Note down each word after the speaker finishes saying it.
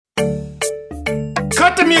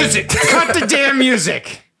the music. Cut the damn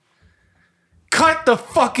music. Cut the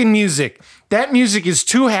fucking music. That music is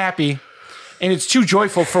too happy and it's too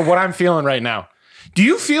joyful for what I'm feeling right now. Do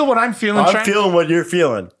you feel what I'm feeling, Trent? I'm feeling what you're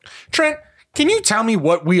feeling. Trent, can you tell me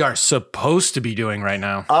what we are supposed to be doing right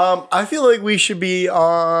now? I feel like we should be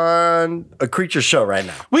on a creature show right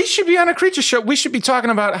now. We should be on a creature show. We should be talking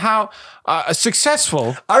about how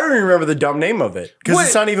successful. I don't even remember the dumb name of it because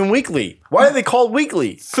it's not even weekly. Why are they called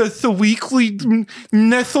weekly? Deciweekly.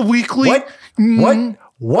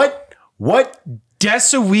 What?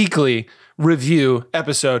 Deciweekly review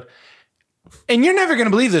episode. And you're never going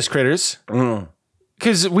to believe this, critters.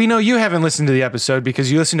 Because we know you haven't listened to the episode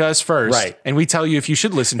because you listened to us first. Right. And we tell you if you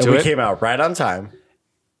should listen to it. We came out right on time.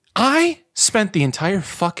 I spent the entire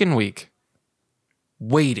fucking week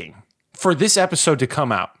waiting for this episode to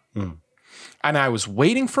come out. And I was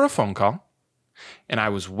waiting for a phone call. And I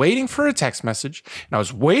was waiting for a text message. And I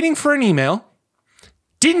was waiting for an email.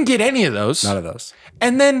 Didn't get any of those. None of those.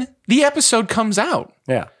 And then the episode comes out.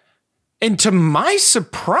 Yeah. And to my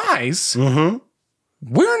surprise,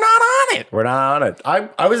 we're not on it. We're not on it.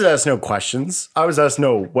 I was asked no questions. I was asked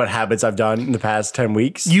no what habits I've done in the past 10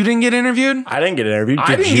 weeks. You didn't get interviewed? I didn't get interviewed.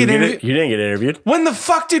 I didn't get interviewed. You didn't get interviewed. When the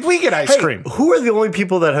fuck did we get ice cream? Who are the only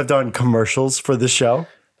people that have done commercials for this show?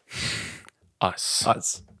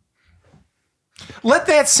 Us. Let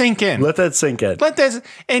that sink in. Let that sink in.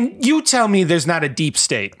 And you tell me there's not a deep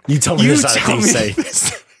state. You tell me there's not a deep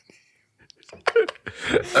state.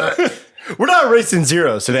 We're not racing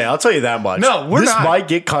zeros today. I'll tell you that much. No, we're not. This might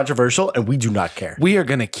get controversial, and we do not care. We are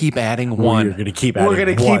going to keep adding one. We're going to keep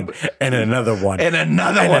adding one. And another one. And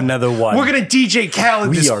another one. And another one. We're going to DJ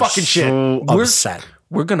Khaled this fucking shit. We're upset.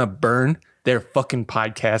 We're going to burn their fucking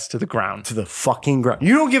podcast to the ground. To the fucking ground.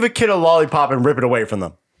 You don't give a kid a lollipop and rip it away from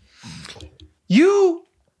them. You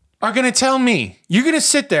are going to tell me, you're going to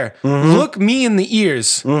sit there, look me in the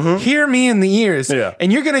ears, hear me in the ears,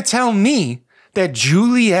 and you're going to tell me that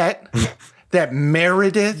Juliet, that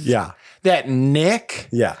Meredith, that Nick,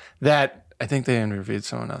 that I think they interviewed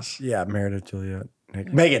someone else. Yeah, Meredith, Juliet,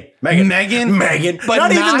 Nick. Megan. But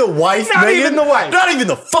not even the wife. Not even the wife. Not even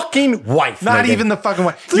the fucking wife. Not even the fucking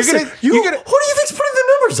wife. Listen, who do you think's putting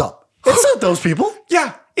the numbers up? It's not those people.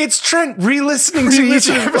 Yeah, it's Trent re-listening to each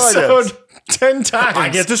episode 10 times. I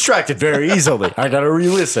get distracted very easily. I gotta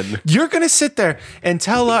re-listen. You're gonna sit there and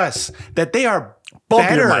tell us that they are Bump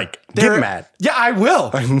better. your mic. Get mad. Yeah, I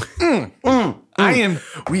will. I am.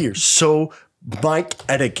 We are so mic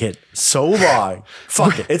etiquette so long.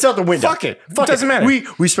 Fuck it. It's out the window. Fuck it. Doesn't matter.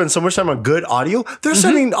 We spend so much time on good audio. They're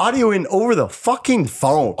sending audio in over the fucking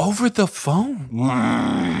phone. Over the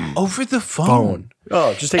phone. Over the phone.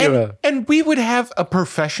 Oh, just take it. And we would have a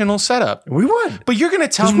professional setup. We would. But you're going to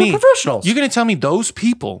tell me. We're professionals. You're going to tell me those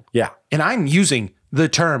people. Yeah. And I'm using the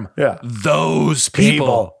term. Yeah. Those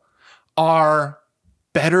people are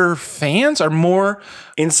better fans, are more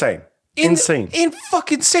insane.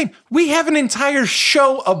 Fucking insane. We have an entire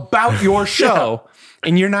show about your show,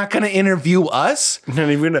 and you're not going to interview us? Not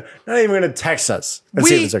even gonna text us and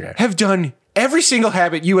see if it's okay. We have done every single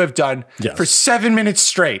habit you have done for 7 minutes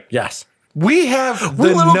straight. Yes. We have We're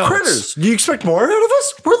the little notes. critters. Do you expect more out of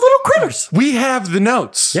us? We're little critters. We have the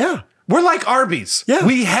notes. Yeah. We're like Arby's. Yeah.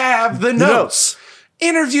 We have the notes.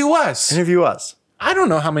 Interview us. Interview us. I don't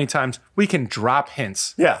know how many times we can drop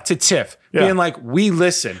hints to Tiff, being like, we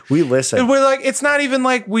listen. We listen. And we're like, it's not even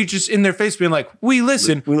like we just in their face being like, we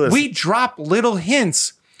listen. We drop little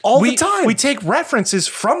hints. All the time. We take references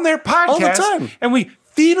from their podcast. All the time. And we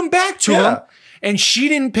feed them back to them. And she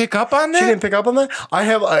didn't pick up on that? She didn't pick up on that?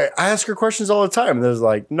 I ask her questions all the time. There's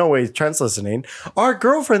like, no way Trent's listening. Our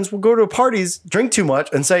girlfriends will go to parties, drink too much,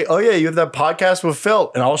 and say, oh yeah, you have that podcast with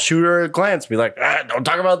Phil. And I'll shoot her a glance, be like, don't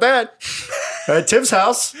talk about that. At Tiff's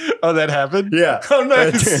house. Oh, that happened? Yeah. Oh,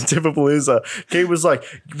 nice. Tiff and Palooza. Kate was like,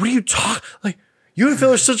 what are you talking? Like, you and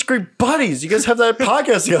Phil are such great buddies. You guys have that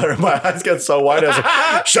podcast together. My eyes got so wide. I was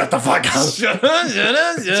like, shut the fuck up. Shut up.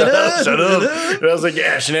 And I was like,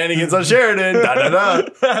 yeah, shenanigans on Sheridan. Da, da,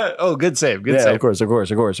 da. Oh, good save. Good save. Of course.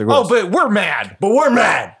 Oh, but we're mad.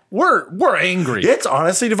 We're angry. It's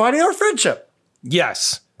honestly dividing our friendship.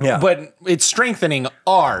 Yes. Yeah. But it's strengthening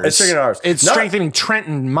ours. It's strengthening Trent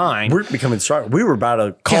and mine. We're becoming strong. We were about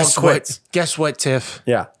to call quits. Guess what, Tiff?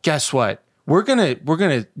 Yeah. Guess what? We're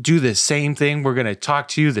gonna do the same thing. We're gonna talk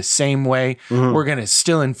to you the same way. We're gonna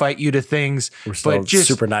still invite you to things. We're still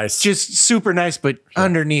super nice. Just super nice, but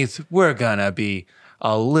underneath, we're gonna be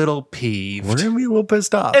a little peeved. We're gonna be a little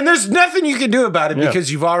pissed off. And there's nothing you can do about it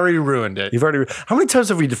because you've already ruined it. How many times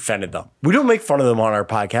have we defended them? We don't make fun of them on our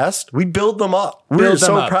podcast. We build them up. We're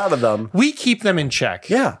so proud of them. We keep them in check.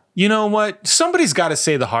 Yeah. you know what? Somebody's got to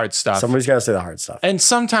say the hard stuff. Somebody's got to say the hard stuff. And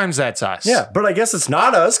sometimes that's us. Yeah, but I guess it's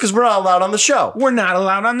not us because we're not allowed on the show. We're not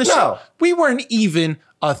allowed on the show. We weren't even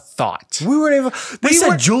a thought. We weren't even. They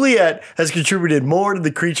said Juliet has contributed more to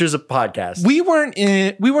the Creatures of podcast. We weren't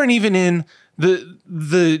even in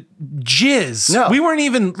the jizz. No. We weren't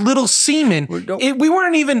even little semen. We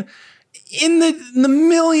weren't even in the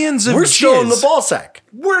millions of We're jizz. still in the ball sack.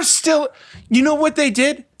 We're still. You know what they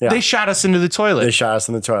did? Yeah. They shot us into the toilet. They shot us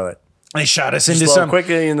in the toilet. They shot us into some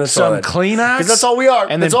quickly in the toilet. Some Kleenex. Because that's all we are.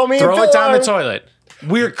 And that's then all me throw and it Phil down are. the toilet.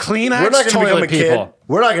 We're Kleenex We're not going to become toilet a kid. people.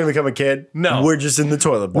 We're not going to become a kid. No. We're just in the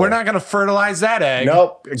toilet bowl. We're not going to fertilize that egg.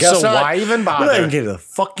 Nope. Guess so not. why even bother? We're not even getting a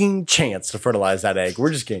fucking chance to fertilize that egg.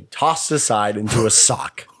 We're just getting tossed aside into a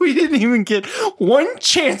sock. We didn't even get one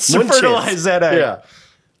chance to fertilize that egg. Yeah.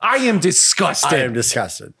 I am disgusted. I am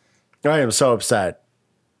disgusted. I am so upset.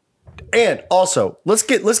 And also, let's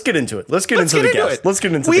get into it. Let's get into the guest. Let's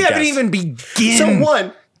get into the guest. We haven't even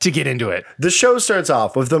begun to get into it. The show starts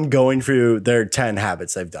off with them going through their 10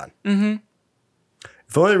 habits they've done. Mm-hmm.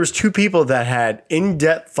 If only there was 2 people that had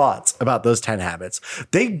in-depth thoughts about those 10 habits,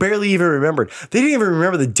 they barely even remembered. They didn't even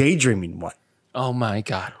remember the daydreaming one. Oh my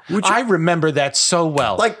God. I remember that so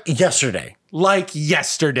well. Like yesterday.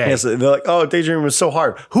 Yes, they're like, oh, daydreaming was so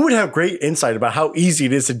hard. Who would have great insight about how easy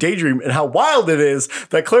it is to daydream and how wild it is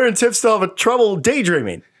that Claire and Tiff still have a trouble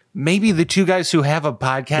daydreaming? Maybe the 2 guys who have a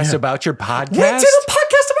podcast about your podcast. We did a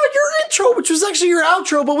podcast about your intro, which was actually your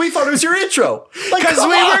outro, but we thought it was your intro. Because we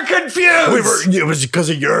were confused. It was because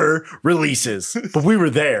of your releases, but we were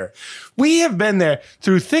there. We have been there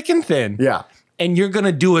through thick and thin. Yeah. And you're going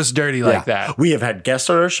to do us dirty like that. We have had guests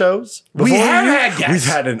on our shows. We have had guests. We've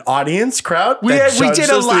had an audience crowd. We did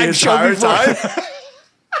a live show before.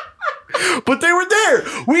 But they were there.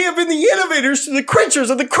 We have been the innovators to the creatures,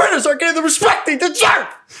 and the critters are getting the respect they deserve.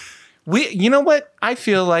 You know what? I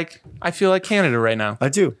feel like Canada right now. I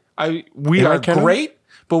do. We are great,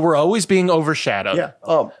 but we're always being overshadowed. Yeah.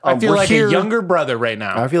 I feel like a younger brother right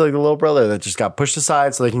now. I feel like the little brother that just got pushed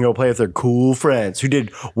aside so they can go play with their cool friends who did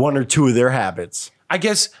 1 or 2 of their habits. I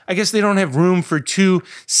guess they don't have room for 2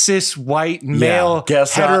 cis white male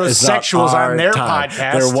heterosexuals on their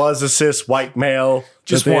podcast. There was a cis white male.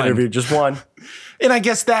 Just one. Interviewed. Just one. And I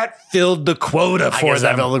guess that filled the quota for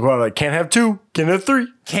them. Like, can't have 2, can't have 3.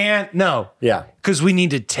 No. Yeah. Because we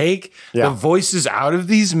need to take the voices out of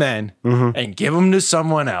these men and give them to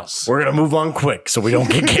someone else. We're going to move on quick so we don't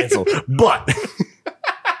get canceled. But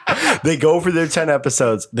they go for their 10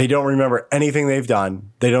 episodes. They don't remember anything they've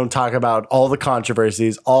done. They don't talk about all the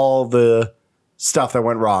controversies, all the stuff that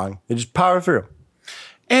went wrong. They just power through.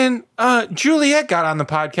 And Juliet got on the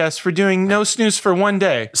podcast for doing No Snooze for 1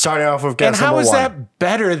 day. Starting off with guest number 1. And how is that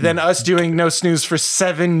better than us doing No Snooze for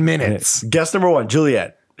 7 minutes? Guest number 1,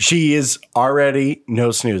 Juliet. She is already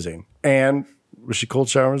no snoozing. And was she cold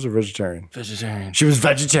showers or vegetarian? Vegetarian. She was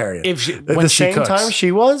vegetarian. At the same time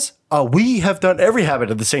she was, we have done every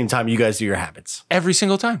habit at the same time you guys do your habits. Every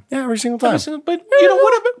single time. Yeah, every single time. But you know,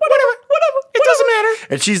 whatever. It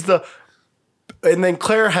doesn't matter. And then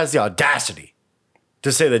Claire has the audacity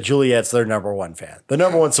to say that Juliet's their number 1 fan, the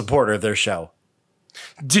number 1 supporter of their show.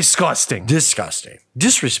 Disgusting.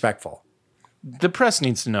 Disrespectful. The press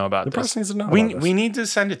needs to know about this. The press needs to know about this. We need to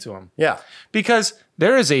send it to them. Yeah. Because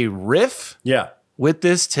there is a riff with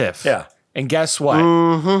this tiff. Yeah. And guess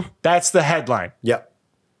what? That's the headline. Yep.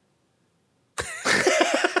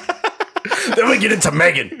 Then we get into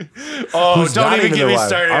Megan. Oh, don't even get me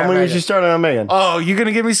started. I'm going to get you started on Megan. Oh, you're going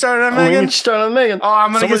to get me started on Megan? I'm going to get you started on Megan. Oh,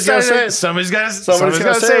 I'm going to get started. Somebody's got to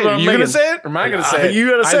say it. Are you going to say it? Or am I going to say it? You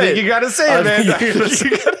got to say it. I think you got to say it, man. You got to say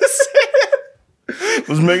it.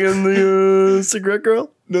 Was Megan the cigarette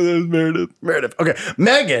girl? No, that was Meredith. Okay.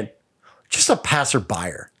 Megan, just a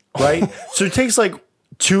passerby, right? So it takes like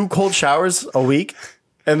 2 cold showers a week.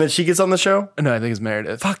 And then she gets on the show? No, I think it's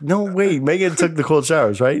Meredith. Fuck, no way. Megan took the cold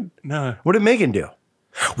showers, right? No. What did Megan do?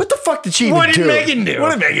 What the fuck did she even do? What did Megan do?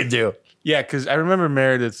 What did Megan do? Yeah, because I remember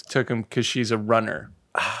Meredith took him because she's a runner.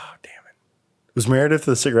 Oh, damn it. Was Meredith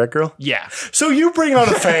the cigarette girl? Yeah. So you bring on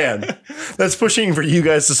a fan that's pushing for you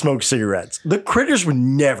guys to smoke cigarettes. The critters would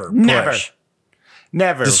never push.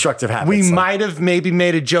 Never. Destructive habits. We might have maybe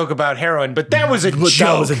made a joke about heroin, but that was a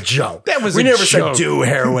joke. We never said do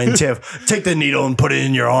heroin, Tiff. Take the needle and put it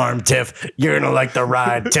in your arm, Tiff. You're going to like the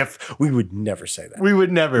ride, Tiff. We would never say that. We would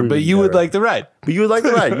never, but you would like the ride. But you would like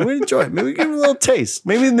the ride. You would enjoy it. Maybe we give it a little taste.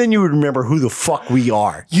 Maybe then you would remember who the fuck we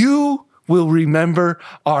are. You will remember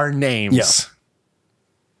our names.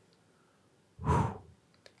 Yeah.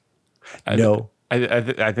 No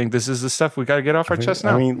I think this is the stuff we got to get off our chest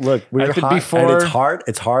now. I mean, look, we're hot, and it's hard.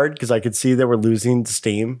 It's hard because I could see that we're losing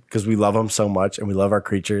steam because we love them so much and we love our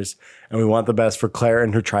creatures and we want the best for Claire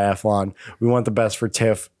and her triathlon. We want the best for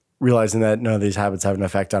Tiff, realizing that none of these habits have an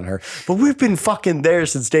effect on her. But we've been fucking there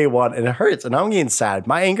since day one and it hurts. And I'm getting sad.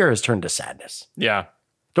 My anger has turned to sadness. Yeah.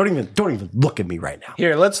 Don't even look at me right now.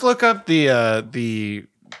 Here, let's look up the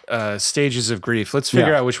stages of grief. Let's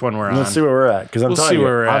figure out which one we're on. Let's see where we're at because I'm telling you,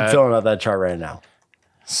 I'm filling out that chart right now.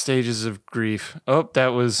 Stages of grief. Oh, that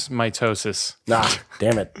was mitosis. Nah,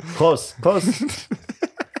 damn it. Close.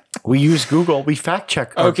 We use Google. We fact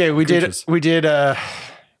check. Okay, we did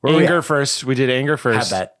anger first. We did anger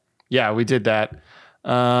first. Habit. Yeah, we did that.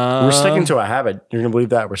 We're sticking to a habit. You're gonna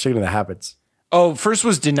believe that we're sticking to the habits. Oh, first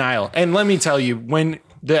was denial. And let me tell you, when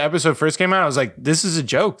the episode first came out, I was like, this is a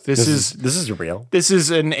joke. This is real. This is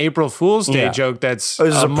an April Fool's Day joke that's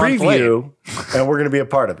this is a preview, and we're going to be a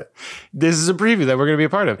part of it. This is a preview that we're going to be a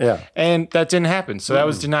part of. Yeah. And that didn't happen. So that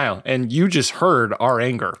was denial. And you just heard our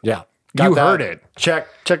anger. Yeah. You heard it. Check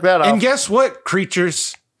that out. And guess what,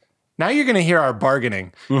 creatures? Now you're going to hear our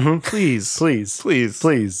bargaining. Mm-hmm. Please.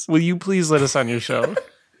 Will you please let us on your show?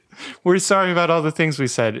 We're sorry about all the things we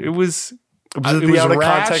said. It was out of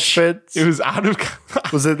context bits? It was out of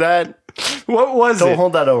Was it that? What was Don't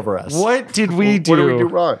hold that over us. What did we do? What did we do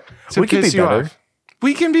wrong? We can be better.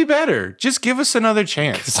 We can be better. Just give us another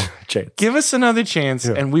chance. Give us another chance,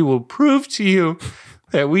 and we will prove to you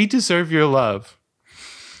that we deserve your love.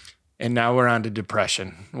 And now we're on to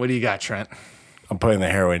depression. What do you got, Trent? I'm putting the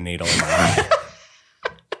heroin needle in my arm.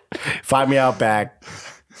 Find me out back.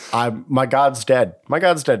 My God's dead. My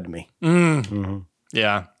God's dead to me. Mm-hmm.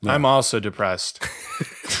 Yeah, I'm also depressed.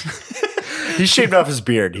 He shaved off his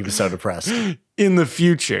beard. He was so depressed. In the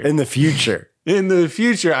future,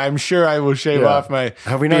 I'm sure I will shave off my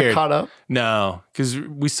Have we beard. not caught up? No, because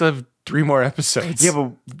we still have 3 more episodes. Yeah,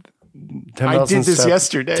 but 10, I did this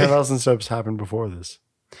yesterday. 10,000 steps happened before this.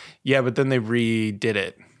 Yeah, but then they redid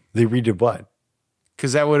it. They redid what?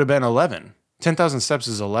 Because that would have been 11. 10,000 steps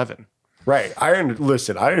is 11. Right. I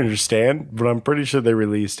understand, but I'm pretty sure they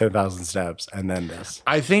released 10,000 steps and then this.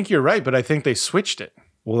 I think you're right, but I think they switched it.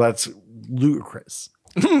 Well, that's ludicrous.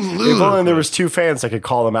 If only there was 2 fans that could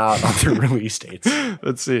call them out on their release dates.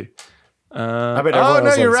 Let's see. I bet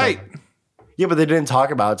no, you're right. Yeah, but they didn't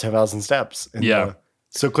talk about 10,000 steps.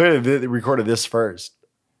 So clearly they recorded this first.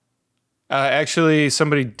 Actually,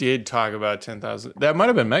 somebody did talk about 10,000. That might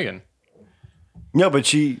have been Megan. No, but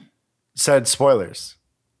she said spoilers.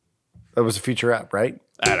 That was a featurette, right?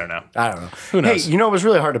 I don't know. Who knows? Hey, it was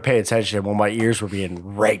really hard to pay attention when my ears were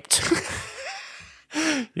being raped.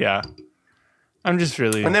 Yeah. I'm just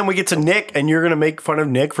really... And then we get to Nick, and you're going to make fun of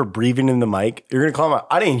Nick for breathing in the mic. You're going to call him out.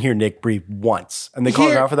 I didn't hear Nick breathe once. And they call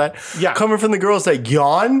him out for that? Yeah. Coming from the girls that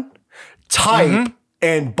yawn, type,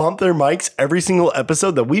 and bump their mics every single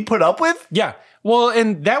episode that we put up with? Yeah. Well,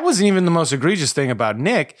 and that wasn't even the most egregious thing about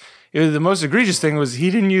Nick. The most egregious thing was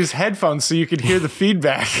he didn't use headphones so you could hear the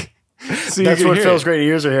feedback. That's what Phil's great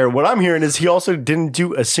ears are here. What I'm hearing is he also didn't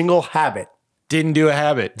do a single habit. Didn't do a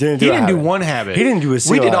habit. He didn't do one habit. He didn't do a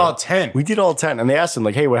single We did habit. all 10. We did all 10. And they asked him,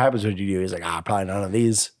 like, hey, what habits would you do? He's like, probably none of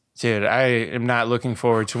these. Dude, I am not looking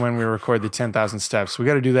forward to when we record the 10,000 steps. We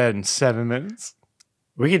got to do that in 7 minutes.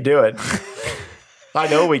 We could do it. I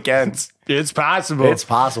know we can. It's possible. It's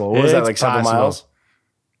possible. What was that, like 7 miles?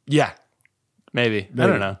 Yeah, maybe. I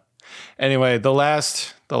don't know. Anyway, the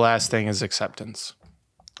last thing is acceptance.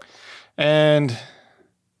 And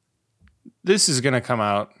this is going to come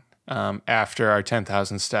out after our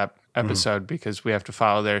 10,000 step episode because we have to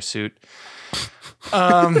follow their suit.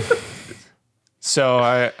 So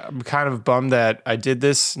I'm kind of bummed that I did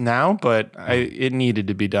this now, but it needed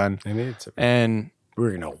to be done. It needed to be. And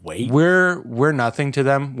we're going to wait. We're nothing to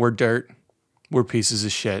them. We're dirt. We're pieces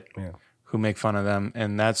of shit who make fun of them.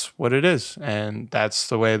 And that's what it is. And that's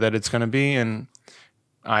the way that it's going to be. And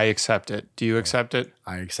I accept it. Do you accept it?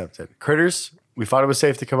 I accept it. Critters, we thought it was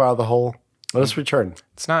safe to come out of the hole. Let us return.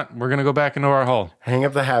 It's not. We're going to go back into our hole. Hang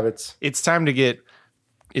up the habits. It's time to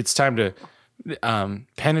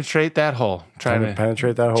penetrate that hole. Trying to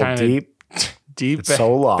penetrate that hole deep. It's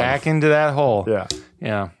so long. Back into that hole. Yeah.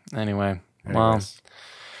 Yeah. Anyway. Well,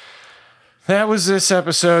 that was this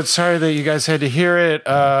episode. Sorry that you guys had to hear it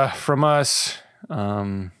from us.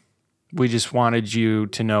 We just wanted you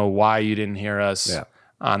to know why you didn't hear us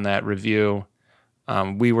on that review.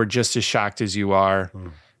 We were just as shocked as you are,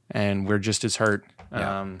 and we're just as hurt.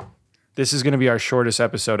 This is going to be our shortest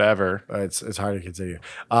episode ever. It's hard to continue.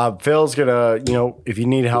 Phil's going to, if you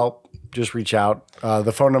need help, just reach out.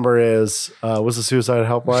 The phone number is, what's the suicide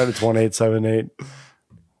helpline? It's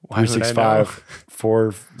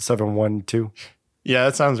 1-878-365-4712. Yeah,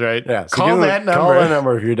 that sounds right. Yeah, so call that number. Call that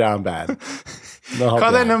number if you're down bad.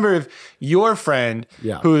 Call that number if your friend,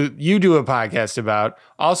 who you do a podcast about,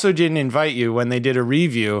 also didn't invite you when they did a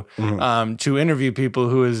review to interview people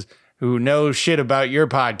who know shit about your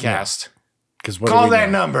podcast. Call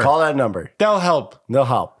that number. Call that number. They'll help. They'll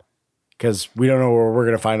help. Because we don't know where we're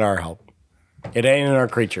going to find our help. It ain't in our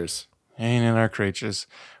creatures. Ain't in our creatures.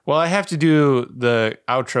 Well, I have to do the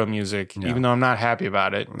outro music, even though I'm not happy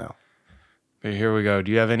about it. No. But here we go.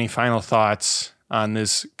 Do you have any final thoughts on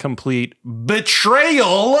this complete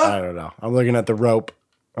betrayal? I don't know. I'm looking at the rope.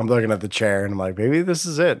 I'm looking at the chair, and I'm like, maybe this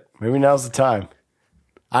is it. Maybe now's the time.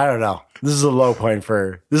 I don't know. This is the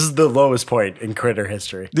lowest point in critter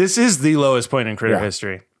history. This is the lowest point in critter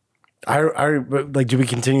history. Do we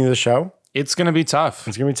continue the show? It's gonna be tough.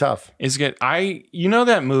 It's gonna be tough. It's good. You know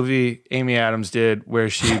that movie Amy Adams did where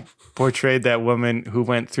she portrayed that woman who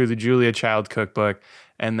went through the Julia Child cookbook,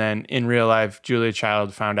 and then in real life, Julia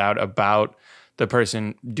Child found out about the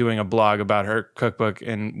person doing a blog about her cookbook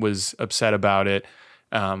and was upset about it.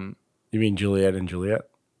 You mean Juliet and Juliet?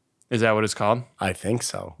 Is that what it's called? I think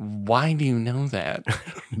so. Why do you know that?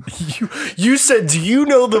 You said, do you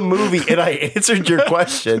know the movie? And I answered your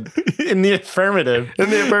question. In the affirmative. And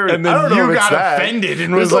then I don't know you got offended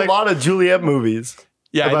and was like... There's a lot of Juliet movies.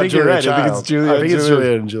 Yeah, I think you're right. I think it's Juliet. I think it's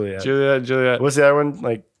Juliet and Juliet. Juliet. What's the other one?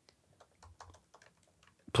 Like,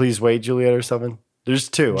 Please Wait, Juliet or something? There's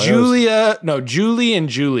two. Julie and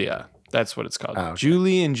Julia. That's what it's called. Oh, okay.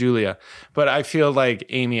 Julie and Julia. But I feel like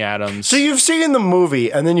Amy Adams. So you've seen the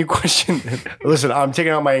movie and then you question. Listen, I'm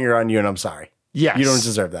taking out my anger on you and I'm sorry. Yes. You don't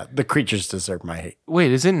deserve that. The creatures deserve my hate.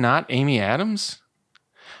 Wait, is it not Amy Adams?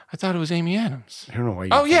 I thought it was Amy Adams. I don't know why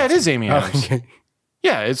you it is Amy Adams. Okay.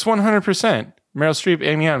 Yeah, it's 100%. Meryl Streep,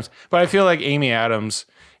 Amy Adams. But I feel like Amy Adams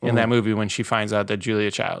in that movie, when she finds out that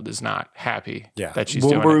Julia Child is not happy that she's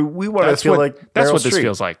doing it. We want to feel like that's Meryl what this Streep.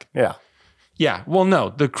 feels like. Yeah. Yeah. Well, no,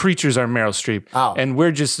 the creatures are Meryl Streep. Oh. And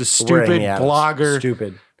we're just a stupid blogger.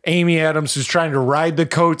 Stupid. Amy Adams who's trying to ride the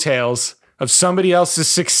coattails of somebody else's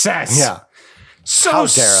success. Yeah. So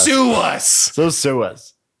sue us. So sue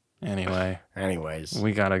us. Anyways,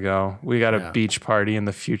 we gotta go. We got a beach party in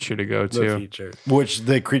the future to go to. The future. Which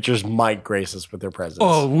the creatures might grace us with their presence.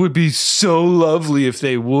 Oh, it would be so lovely if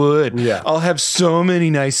they would. Yeah. I'll have so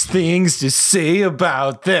many nice things to say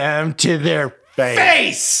about them to their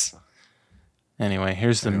face. Anyway,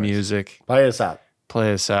 here's the music. Play us out.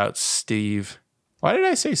 Play us out, Steve. Why did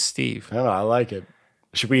I say Steve? I don't know. I like it.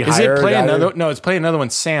 Should we Is hire it play another? No, it's play another one,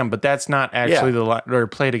 Sam. But that's not actually the line. Or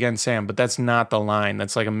play it again, Sam. But that's not the line.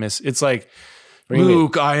 That's like a miss. It's like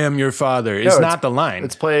Luke, I am your father. It's not the line.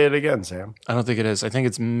 Let's play it again, Sam. I don't think it is. I think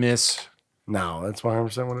it's miss. No, that's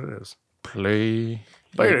 100% what it is. Play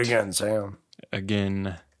it again, Sam.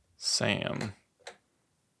 Again, Sam.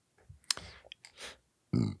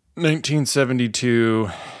 1972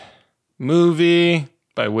 movie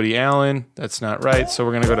by Woody Allen. That's not right. So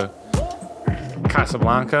we're gonna go to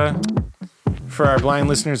Casablanca. For our blind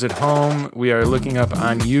listeners at home, we are looking up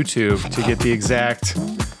on YouTube to get the exact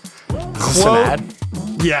quote.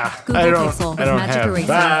 Yeah, Google Pixel I don't Magic have Eraser.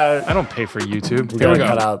 that. I don't pay for YouTube. We gotta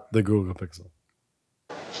cut out the Google Pixel.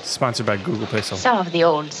 Sponsored by Google Pixel. Some of the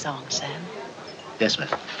old songs, Sam. Yes, ma'am.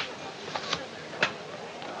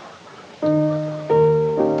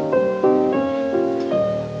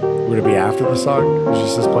 Would it be after the song?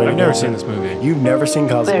 I've never seen this movie. You've never seen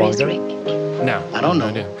Casablanca? Where is Rick? No. I don't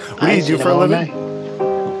know. What do you do for a living?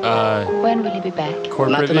 When will he be back?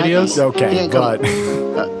 Corporate videos? Okay, but...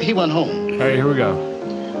 he went home. All right, here we go.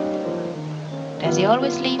 Does he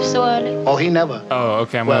always leave so early? Oh, he never. Oh,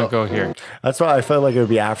 okay, I'm going to go here. That's why I felt like it would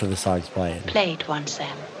be after the song's playing. Play it once,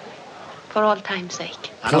 Sam. For all time's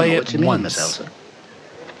sake. I don't Play know it what you mean, once. Miss Elsa.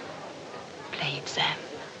 Play it, Sam.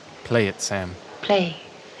 Play it, Sam. Play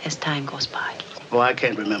as time goes by. Oh, I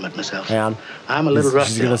can't remember it, Miss Elsa. Hang on. I'm a little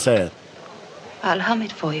rusty. She's going to say it. I'll hum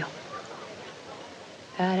it for you.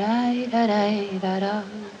 Da-da-da-da-da-da.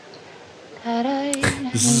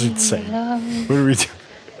 This is insane. What are we doing?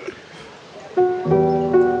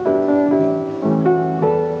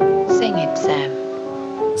 Sing it, Sam.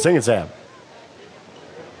 Sing it, Sam.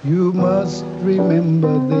 You must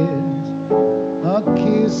remember this. A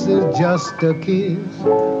kiss is just a kiss.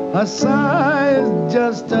 A sigh is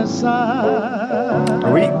just a sigh.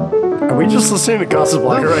 Are we just listening to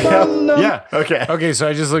Casablanca right now? Yeah. Okay. Okay, so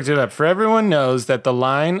I just looked it up. For everyone knows that the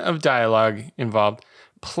line of dialogue involved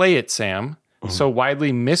 "Play it, Sam," so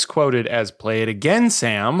widely misquoted as "Play it again,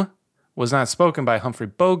 Sam," was not spoken by Humphrey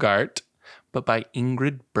Bogart, but by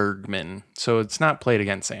Ingrid Bergman. So it's not "Play it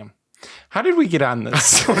again, Sam." How did we get on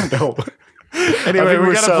this? I don't know. Anyway,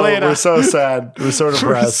 we gotta play it out. We're so sad. We're so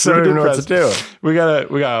depressed. We don't even know what to do. We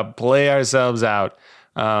gotta play ourselves out.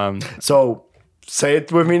 So say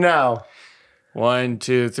it with me now. 1,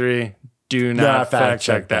 2, 3. Do not fact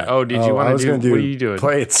check that. Oh, did you want to do? What are you doing?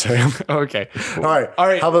 Play it, Sam. Okay. All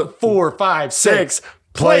right. How about 4, 5, 6?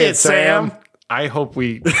 Play it, Sam. I hope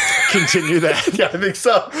we continue that. Yeah, I think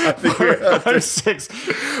so. I think 4, 5, 6.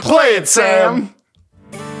 Play it, Sam.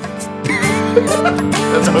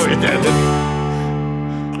 That's how we did it.